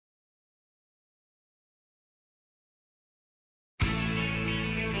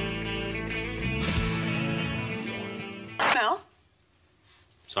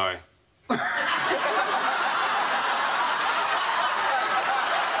Sorry. Oh,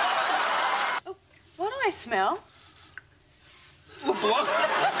 what do I smell? The blood.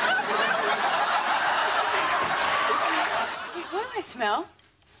 What do I smell?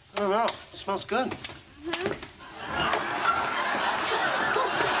 I don't know. It smells good. Mm-hmm.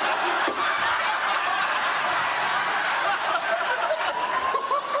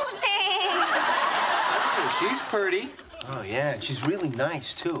 She's pretty. Oh, yeah, and she's really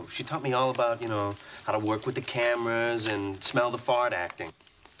nice, too. She taught me all about, you know, how to work with the cameras and smell the fart acting.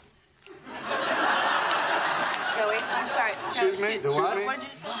 Joey, I'm sorry. Excuse me? The what? What did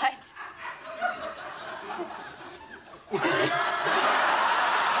you say? What?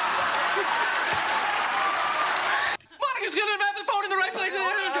 Monica's gonna have the phone in the right place.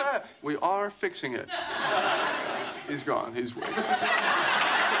 We are fixing it. He's gone. He's waiting.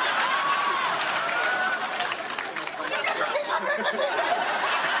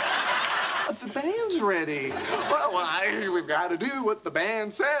 The band's ready. Well, we've got to do what the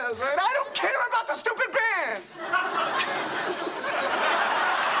band says, and I don't care about the stupid band.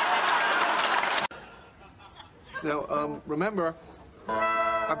 Now, remember,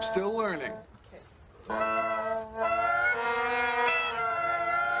 I'm still learning.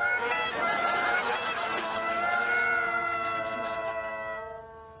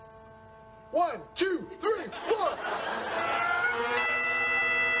 One, two, three, four.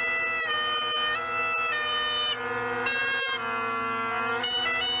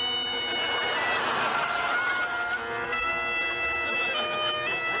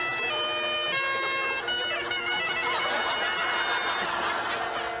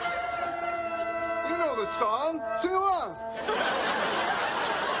 You know the song. Sing along.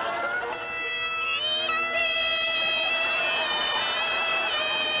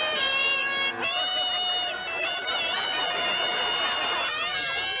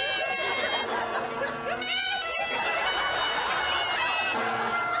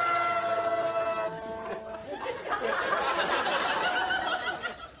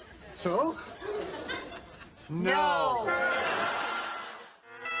 So? No.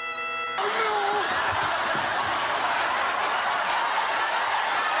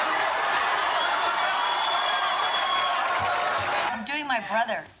 I'm doing my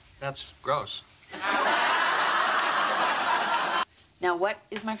brother. That's gross. Now, what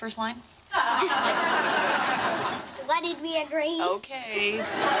is my first line? What did we agree? Okay.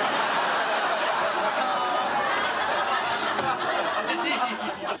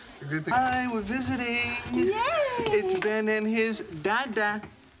 Hi, we're visiting. Yay! It's Ben and his dada.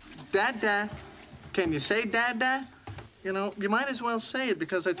 Dada. Can you say dada? You know, you might as well say it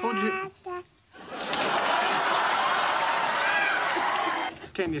because I told you.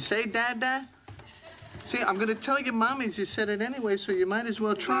 Can you say dada? See, I'm gonna tell your mommies you said it anyway, so you might as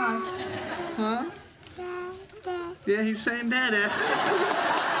well try. Huh? Yeah, he's saying dada.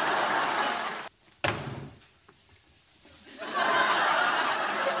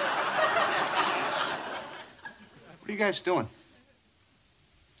 What are you guys doing?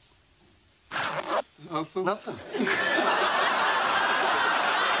 Nothing. Nothing.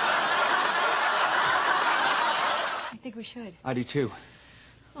 I think we should. I do too.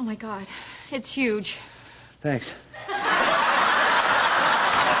 Oh my God, it's huge. Thanks. Should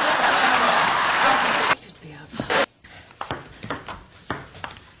be up.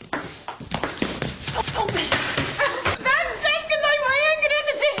 That's because I'm hanging at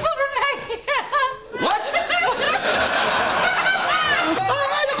the table from back here. What?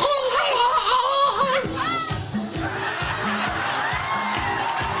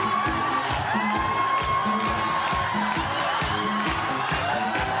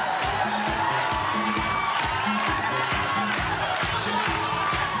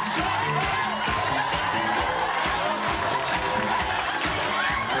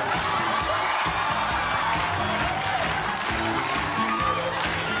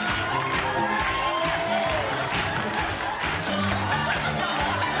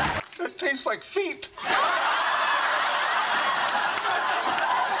 That tastes like feet.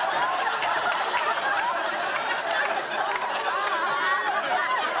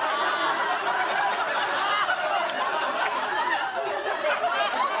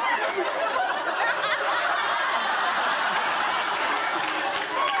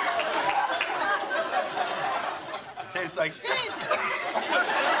 Tastes like feet.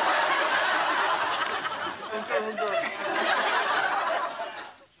 Okay.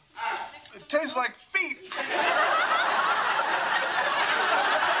 It tastes like feet.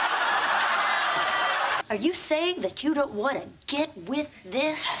 Are you saying that you don't want to get with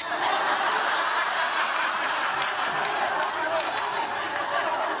this?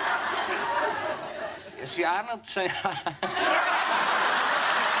 See, I'm not saying...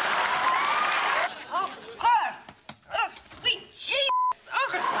 Oh, Pop! Oh, sweet Jesus!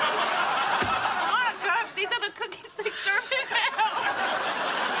 Oh. Oh, God, these are the cookies they served in hell.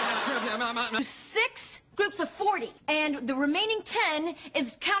 6 groups of 40, and the remaining 10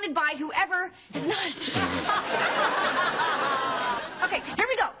 is counted by whoever is not. Okay, here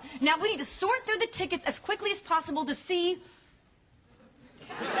we go. Now we need to sort through the tickets as quickly as possible to see.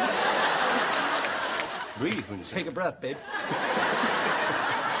 Breathe when you say. Take a breath, babe.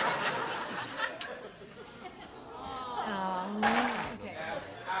 Okay.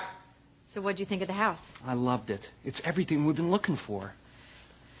 So what'd you think of the house? I loved it. It's everything we've been looking for.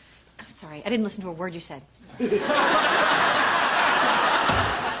 I'm sorry, I didn't listen to a word you said.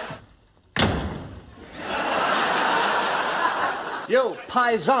 Yo,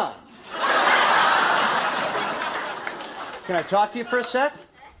 paisan. Can I talk to you for a sec?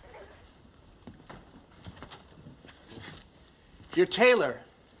 Your tailor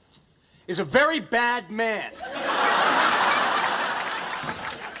is a very bad man.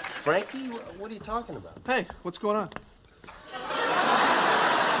 Frankie, what are you talking about? Hey, what's going on?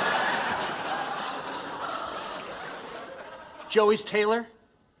 Joey's tailor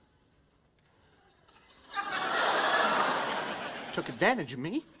took advantage of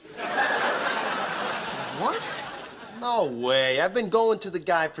me. What? No way. I've been going to the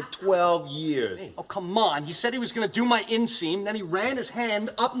guy for 12 years. Oh, come on. He said he was going to do my inseam, then he ran his hand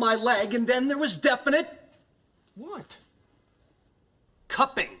up my leg, and then there was definite... What?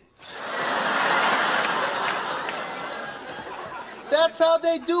 cupping. That's how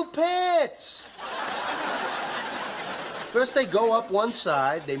they do pants. First they go up one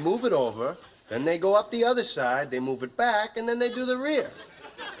side, they move it over, then they go up the other side, they move it back, and then they do the rear.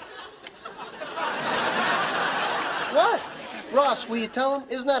 What? Ross, will you tell him?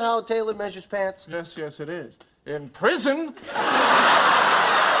 Isn't that how a tailor measures pants? Yes, yes, it is. In prison?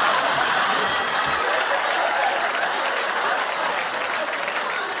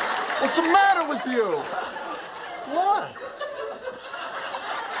 What's the matter with you? What?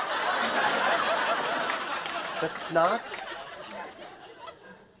 That's not...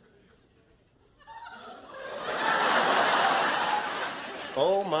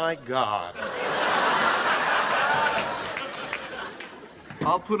 Oh, my God.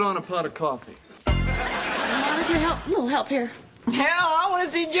 I'll put on a pot of coffee. A little help here. Hell, I want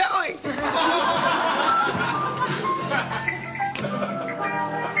to see Joey.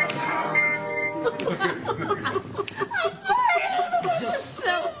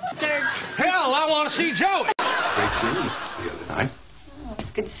 So, they're... Hell, I want to see Joey! Great seeing you the other night. Oh,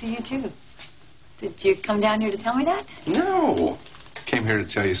 it's good to see you, too. Did you come down here to tell me that? No. Came here to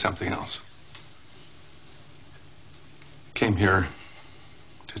tell you something else. Came here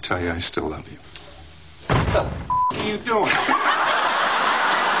to tell you I still love you. What are you doing?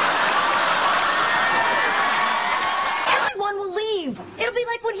 Everyone will leave. It'll be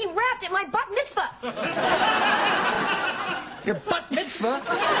like when he rapped at my bat mitzvah. Your butt mitzvah? We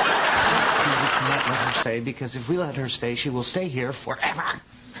cannot let her stay, because if we let her stay, she will stay here forever.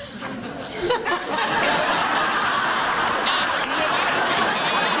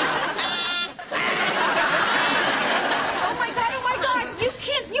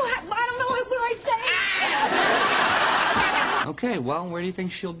 Okay, well, where do you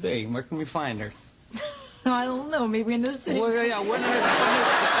think she'll be? Where can we find her? I don't know. Maybe in the city. Well, yeah,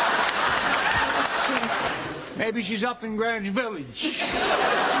 maybe she's up in Greenwich Village.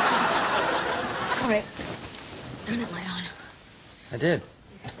 All right. Turn that light on. I did.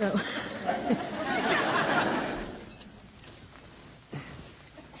 Oh.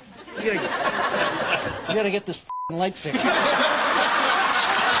 You gotta get this light fixed.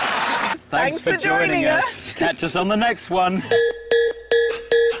 Thanks for joining us. Catch us on the next one.